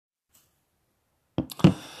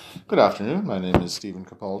Good afternoon. My name is Stephen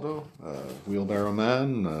Capaldo, Wheelbarrow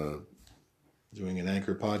Man, doing an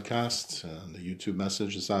Anchor podcast and a YouTube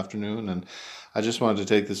message this afternoon. And I just wanted to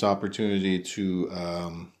take this opportunity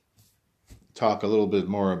to talk a little bit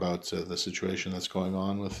more about the situation that's going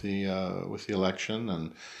on with the election,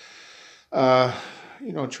 and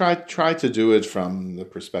try to do it from the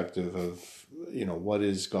perspective of what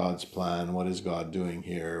is God's plan, what is God doing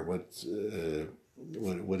here, what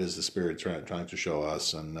is the Spirit trying to show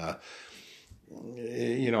us, and I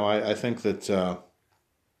think that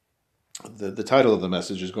the title of the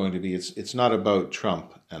message is going to be it's not about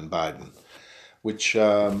Trump and Biden, which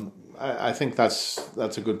I think that's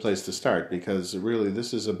a good place to start, because really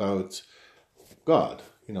this is about God.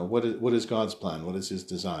 What is God's plan? What is His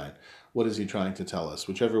design? What is He trying to tell us?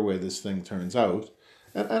 Whichever way this thing turns out.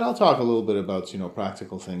 And I'll talk a little bit about,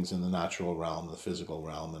 practical things in the natural realm, the physical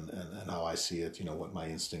realm, and how I see it, what my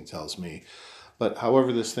instinct tells me. But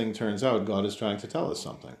however this thing turns out, God is trying to tell us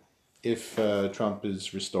something. If Trump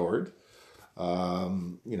is restored,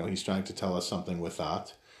 He's trying to tell us something with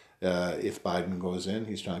that. If Biden goes in,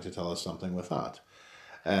 He's trying to tell us something with that.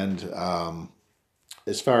 And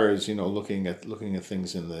as far as looking at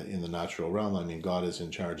things in the natural realm, I mean, God is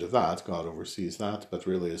in charge of that. God oversees that. But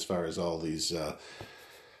really, as far as all these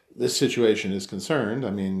this situation is concerned,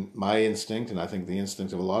 I mean, my instinct, and I think the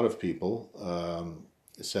instinct of a lot of people,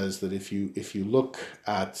 says that if you look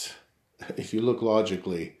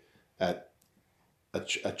logically at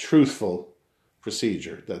a truthful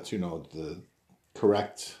procedure, that the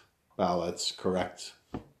correct ballots, correct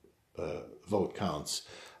vote counts,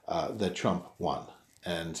 that Trump won.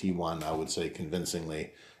 And he won, I would say,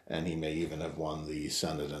 convincingly, and he may even have won the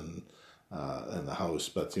Senate and the House.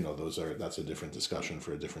 But that's a different discussion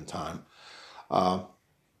for a different time.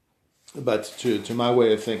 But to my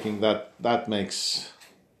way of thinking, that makes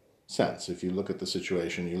sense. If you look at the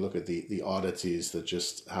situation, you look at the oddities that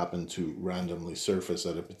just happen to randomly surface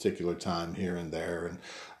at a particular time here and there, and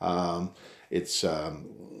it's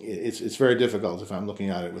very difficult, if I'm looking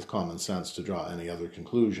at it with common sense, to draw any other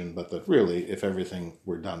conclusion, but that really, if everything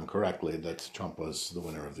were done correctly, that Trump was the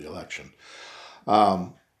winner of the election.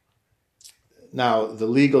 Now, the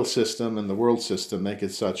legal system and the world system make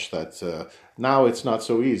it such that now it's not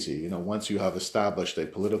so easy. Once you have established a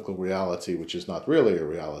political reality, which is not really a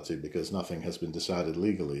reality because nothing has been decided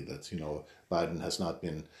legally, that, Biden has not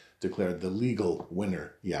been declared the legal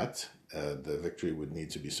winner yet. The victory would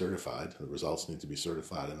need to be certified. The results need to be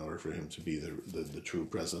certified in order for him to be the true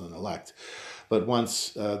president-elect. But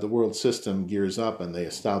once the world system gears up and they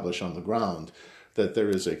establish on the ground that there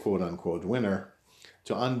is a quote-unquote winner,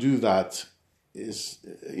 to undo that is,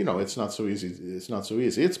 it's not so easy. It's not so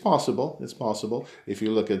easy. It's possible. It's possible. If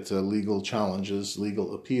you look at legal challenges,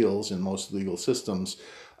 legal appeals in most legal systems,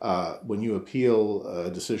 when you appeal a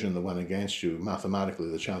decision that went against you, mathematically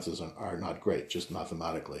the chances are not great, just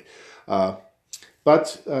mathematically.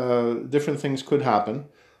 But different things could happen.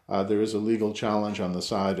 There is a legal challenge on the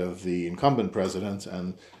side of the incumbent president,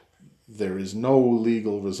 and there is no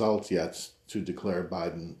legal result yet to declare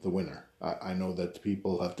Biden the winner. I know that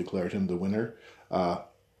people have declared him the winner.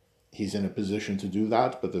 He's in a position to do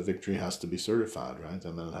that, but the victory has to be certified, right?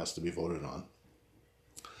 And then it has to be voted on.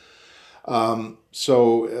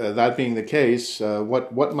 So that being the case,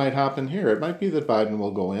 what might happen here? It might be that Biden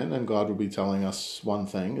will go in and God will be telling us one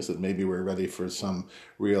thing, is that maybe we're ready for some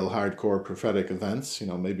real hardcore prophetic events.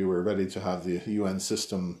 Maybe we're ready to have the UN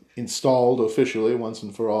system installed officially once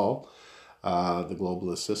and for all. The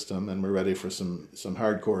globalist system, and we're ready for some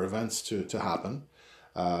hardcore events to happen.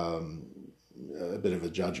 A bit of a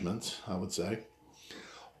judgment, I would say.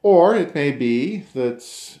 Or it may be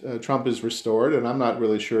that Trump is restored, and I'm not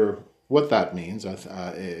really sure what that means.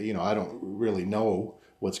 I don't really know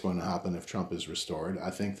what's going to happen if Trump is restored. I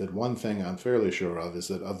think that one thing I'm fairly sure of is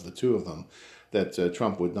that of the two of them, that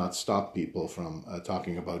Trump would not stop people from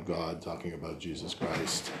talking about God, talking about Jesus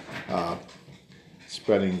Christ,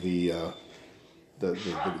 spreading the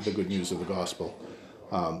good news of the gospel.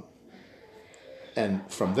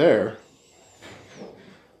 And from there,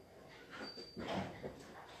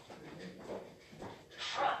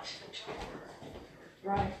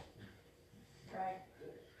 right,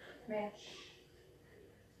 man.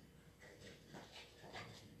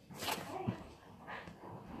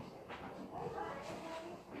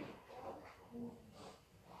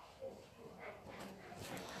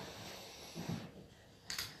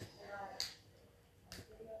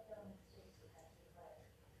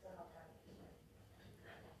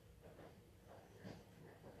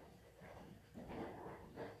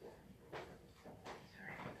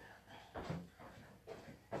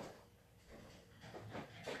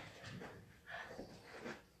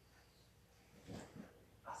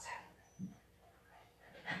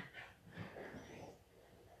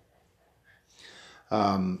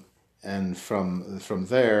 And from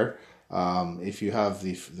there, if you have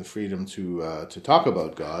the freedom to talk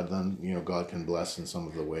about God, then God can bless in some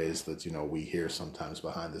of the ways that we hear sometimes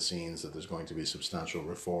behind the scenes, that there's going to be substantial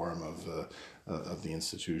reform of the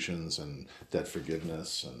institutions and debt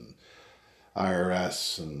forgiveness and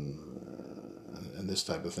IRS and this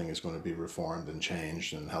type of thing is going to be reformed and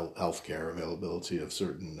changed, and healthcare availability of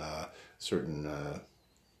certain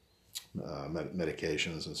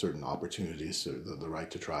medications and certain opportunities, the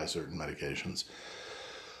right to try certain medications.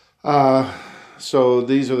 So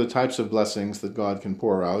these are the types of blessings that God can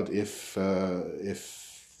pour out if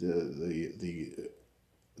the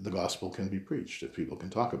gospel can be preached, if people can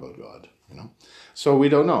talk about God. So we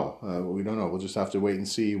don't know. We'll just have to wait and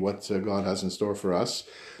see what God has in store for us.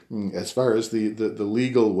 As far as the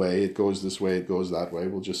legal way, it goes this way, it goes that way.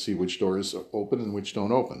 We'll just see which doors open and which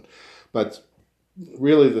don't open. But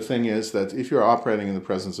really, the thing is that if you're operating in the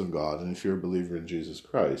presence of God, and if you're a believer in Jesus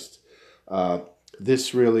Christ,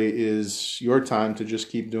 this really is your time to just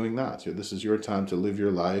keep doing that. This is your time to live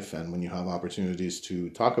your life, and when you have opportunities to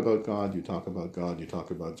talk about God, you talk about God, you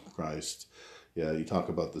talk about Christ, you talk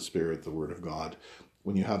about the Spirit, the Word of God,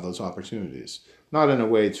 when you have those opportunities. Not in a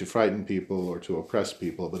way to frighten people or to oppress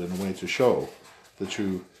people, but in a way to show the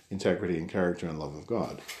true integrity and character and love of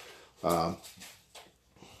God.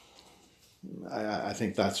 I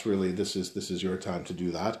think that's really, this is your time to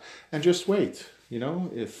do that, and just wait.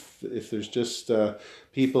 If there's just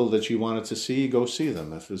people that you wanted to see, go see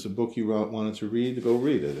them. If there's a book you wanted to read, go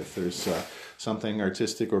read it. If there's something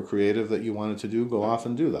artistic or creative that you wanted to do, go off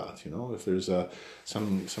and do that. If there's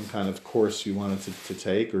some kind of course you wanted to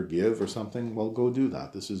take or give or something, well, go do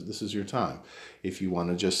that. This is your time. If you want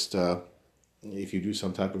to just if you do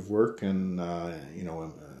some type of work and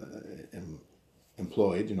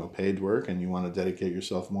employed, paid work, and you want to dedicate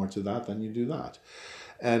yourself more to that, then you do that.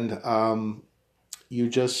 And you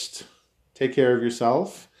just take care of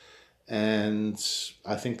yourself. And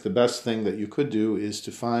I think the best thing that you could do is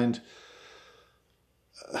to find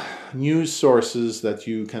news sources that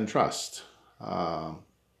you can trust. I've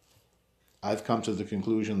come to the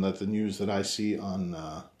conclusion that the news that I see on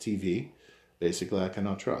TV, basically I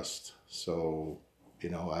cannot trust. So,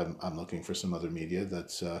 I'm looking for some other media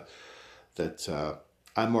that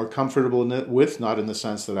I'm more comfortable with, not in the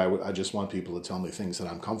sense that I just want people to tell me things that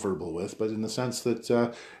I'm comfortable with, but in the sense that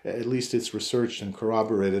at least it's researched and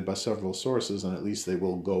corroborated by several sources, and at least they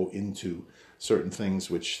will go into certain things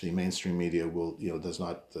which the mainstream media will,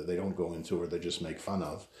 they don't go into, or they just make fun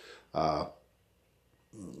of.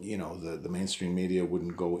 The mainstream media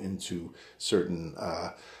wouldn't go into certain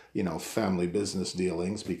family business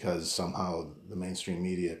dealings because somehow the mainstream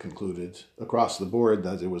media concluded across the board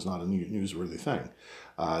that it was not a newsworthy thing.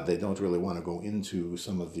 They don't really want to go into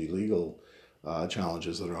some of the legal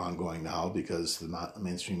challenges that are ongoing now because the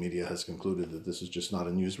mainstream media has concluded that this is just not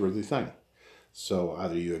a newsworthy thing. So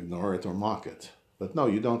either you ignore it or mock it. But no,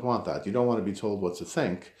 you don't want that. You don't want to be told what to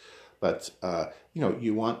think. But,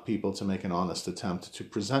 you want people to make an honest attempt to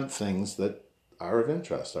present things that are of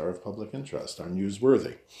interest, are of public interest, are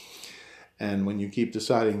newsworthy. And when you keep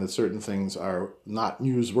deciding that certain things are not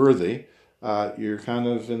newsworthy, you're kind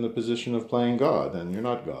of in the position of playing God, and you're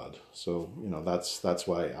not God. So, that's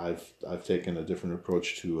why I've taken a different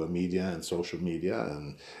approach to media and social media,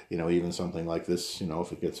 and, even something like this,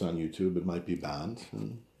 if it gets on YouTube, it might be banned,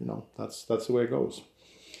 and, that's the way it goes.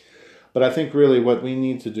 But I think really what we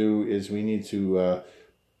need to do is we need to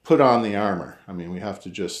put on the armor. I mean, we have to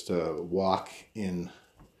just walk in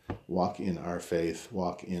our faith,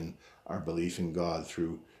 walk in our belief in God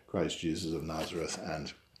through Christ Jesus of Nazareth.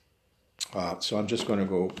 And so I'm just going to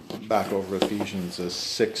go back over Ephesians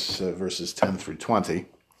 6, verses 10 through 20.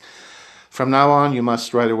 From now on, you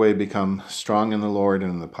must right away become strong in the Lord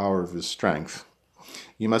and in the power of his strength.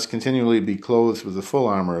 You must continually be clothed with the full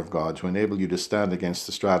armor of God to enable you to stand against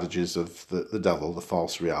the strategies of the devil, the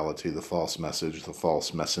false reality, the false message, the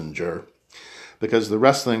false messenger. Because the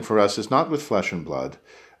wrestling for us is not with flesh and blood.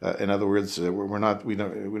 In other words, we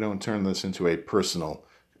don't turn this into a personal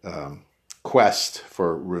quest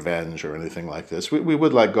for revenge or anything like this. We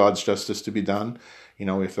would like God's justice to be done.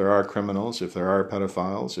 If there are criminals, if there are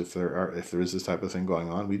pedophiles, if there is this type of thing going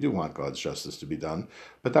on, we do want God's justice to be done.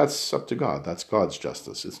 But that's up to God. That's God's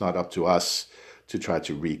justice. It's not up to us to try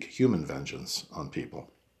to wreak human vengeance on people.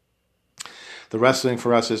 The wrestling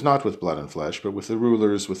for us is not with blood and flesh, but with the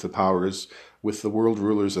rulers, with the powers, with the world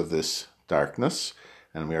rulers of this darkness.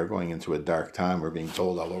 And we are going into a dark time. We're being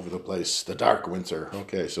told all over the place, the dark winter.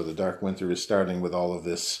 Okay, so the dark winter is starting with all of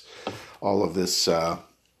this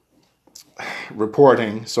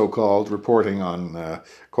reporting, so-called reporting on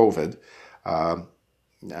COVID.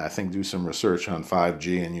 I think do some research on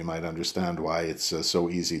 5G, and you might understand why it's so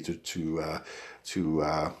easy to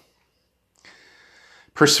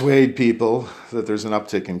persuade people that there's an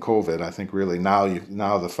uptick in COVID. I think really now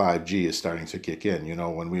the 5G is starting to kick in. You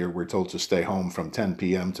know, when we're told to stay home from 10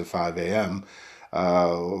 p.m. to 5 a.m.,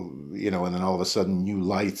 you know, and then all of a sudden new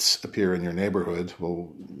lights appear in your neighborhood.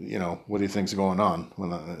 Well, you know, what do you think's going on?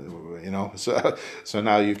 When you know, so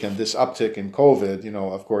now you can this uptick in COVID. You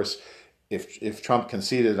know, of course, if Trump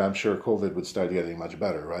conceded, I'm sure COVID would start getting much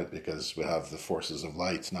better, right? Because we have the forces of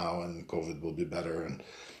light now, and COVID will be better, and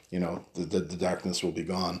you know, the darkness will be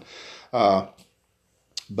gone.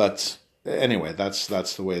 But anyway, that's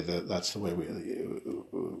the way the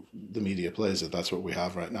media plays it. That's what we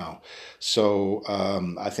have right now. So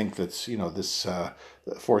I think that, you know, this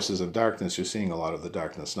forces of darkness. You're seeing a lot of the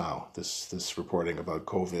darkness now. This reporting about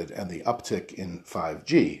COVID and the uptick in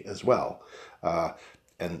 5G as well,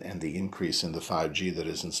 and the increase in the 5G that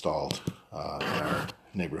is installed in our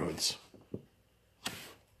neighborhoods.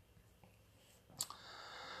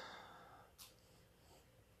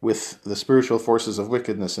 With the spiritual forces of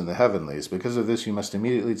wickedness in the heavenlies. Because of this, you must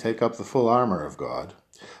immediately take up the full armor of God,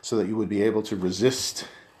 so that you would be able to resist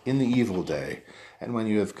in the evil day, and when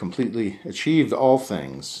you have completely achieved all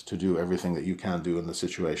things, to do everything that you can do in the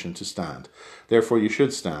situation to stand. Therefore you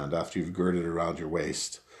should stand after you've girded around your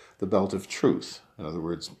waist the belt of truth. In other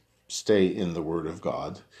words, stay in the Word of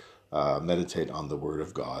God, meditate on the Word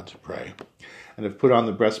of God, pray. And have put on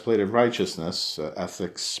the breastplate of righteousness,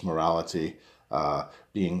 ethics, morality,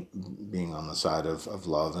 being on the side of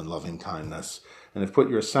love and loving kindness, and have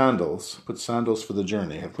put sandals for the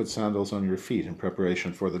journey, have put sandals on your feet in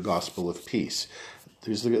preparation for the gospel of peace.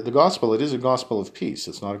 There's the gospel. It is a gospel of peace.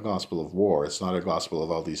 It's not a gospel of war. It's not a gospel of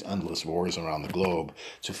all these endless wars around the globe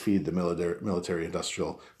to feed the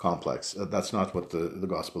military-industrial complex. That's not what the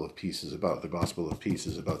gospel of peace is about. The gospel of peace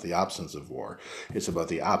is about the absence of war. It's about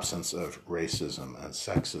the absence of racism and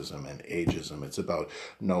sexism and ageism. It's about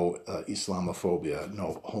no Islamophobia,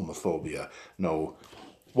 no homophobia, no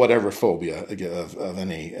whatever phobia of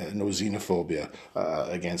any, no xenophobia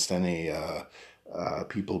against any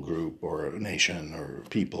people group or nation or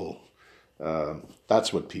people.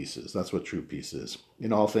 That's what peace is. That's what true peace is.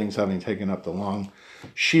 In all things, having taken up the long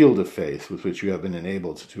shield of faith with which you have been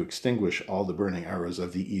enabled to extinguish all the burning arrows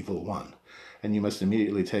of the evil one. And you must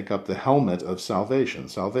immediately take up the helmet of salvation,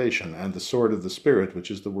 and the sword of the Spirit,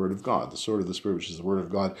 which is the Word of God. The sword of the Spirit, which is the Word of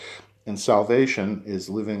God. And salvation is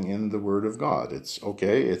living in the Word of God. It's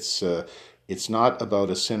okay. It's not about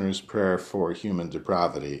a sinner's prayer for human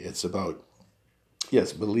depravity. It's about,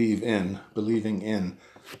 yes, believing in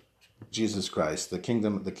Jesus Christ, the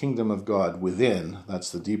kingdom of God within.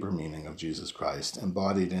 That's the deeper meaning of Jesus Christ,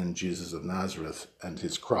 embodied in Jesus of Nazareth and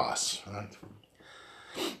his cross, right?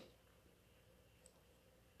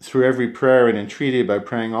 Through every prayer and entreaty, by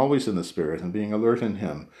praying always in the Spirit and being alert in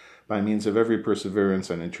him, by means of every perseverance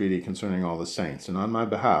and entreaty concerning all the saints, and on my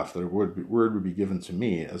behalf that a word would be given to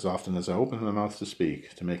me as often as I open my mouth to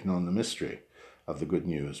speak, to make known the mystery of the good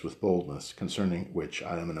news with boldness, concerning which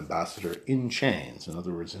I am an ambassador in chains, in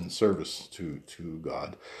other words, in service to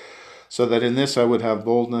God, so that in this I would have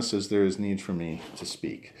boldness as there is need for me to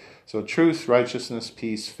speak. So truth, righteousness,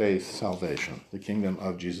 peace, faith, salvation, the kingdom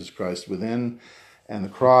of Jesus Christ within, and the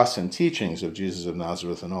cross and teachings of Jesus of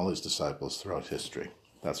Nazareth and all his disciples throughout history.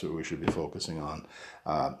 That's what we should be focusing on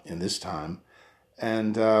in this time.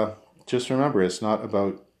 And just remember, it's not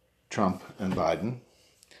about Trump and Biden.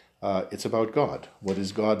 It's about God. What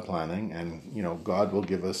is God planning? And, you know, God will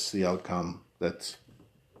give us the outcome that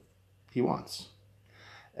he wants.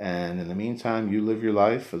 And in the meantime, you live your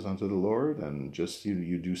life as unto the Lord, and just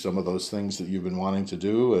you do some of those things that you've been wanting to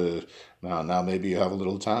do. Now maybe you have a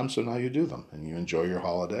little time, so now you do them, and you enjoy your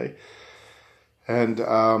holiday. And,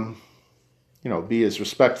 you know, be as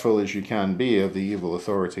respectful as you can be of the evil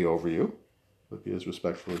authority over you, but be as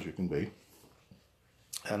respectful as you can be.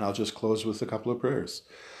 And I'll just close with a couple of prayers.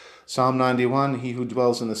 Psalm 91, he who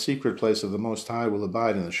dwells in the secret place of the Most High will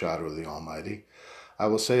abide in the shadow of the Almighty. I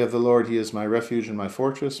will say of the Lord, he is my refuge and my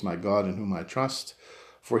fortress, my God in whom I trust.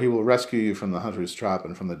 For he will rescue you from the hunter's trap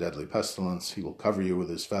and from the deadly pestilence. He will cover you with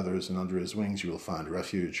his feathers, and under his wings you will find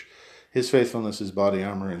refuge. His faithfulness is body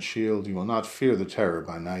armor and shield. You will not fear the terror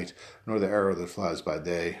by night, nor the arrow that flies by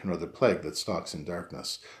day, nor the plague that stalks in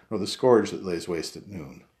darkness, nor the scourge that lays waste at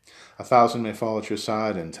noon. 1,000 may fall at your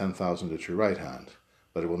side, and 10,000 at your right hand,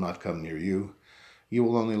 but it will not come near you. You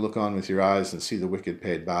will only look on with your eyes and see the wicked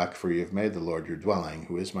paid back, for you have made the Lord your dwelling,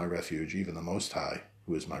 who is my refuge, even the Most High,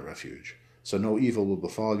 who is my refuge. So no evil will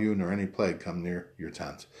befall you, nor any plague come near your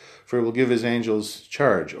tent. For he will give his angels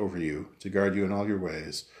charge over you, to guard you in all your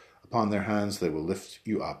ways. Upon their hands they will lift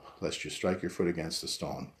you up, lest you strike your foot against a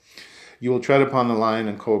stone. You will tread upon the lion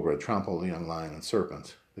and cobra, trample the young lion and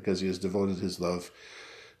serpent, because he has devoted his love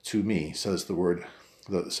to me, says the Lord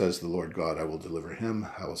God. I will deliver him.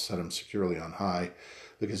 I will set him securely on high,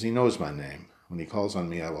 because he knows my name. When he calls on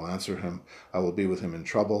me, I will answer him. I will be with him in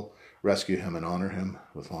trouble, rescue him and honor him.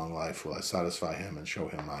 With long life will I satisfy him and show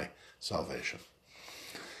him my salvation.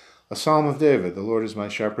 A psalm of David. The Lord is my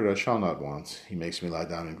shepherd, I shall not want. He makes me lie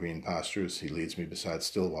down in green pastures. He leads me beside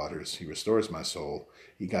still waters. He restores my soul.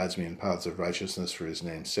 He guides me in paths of righteousness for his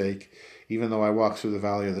name's sake. Even though I walk through the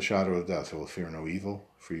valley of the shadow of death, I will fear no evil,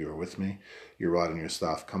 for you are with me. Your rod and your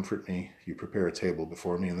staff comfort me. You prepare a table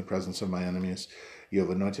before me in the presence of my enemies. You have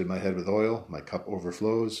anointed my head with oil. My cup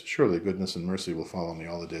overflows. Surely goodness and mercy will follow me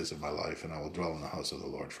all the days of my life, and I will dwell in the house of the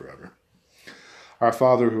Lord forever. Our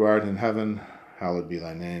Father who art in heaven, hallowed be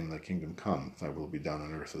thy name. Thy kingdom come. Thy will be done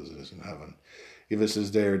on earth as it is in heaven. Give us this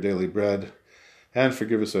day our daily bread, and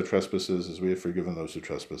forgive us our trespasses as we have forgiven those who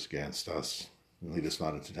trespass against us. And lead us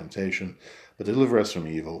not into temptation, but deliver us from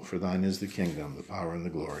evil. For thine is the kingdom, the power, and the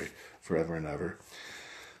glory, forever and ever.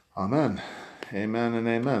 Amen. Amen and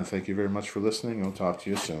amen. Thank you very much for listening. I'll talk to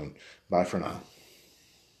you soon. Bye for now.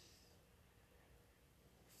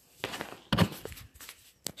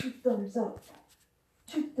 2 thumbs up.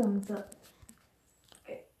 2 thumbs up.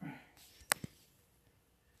 Okay.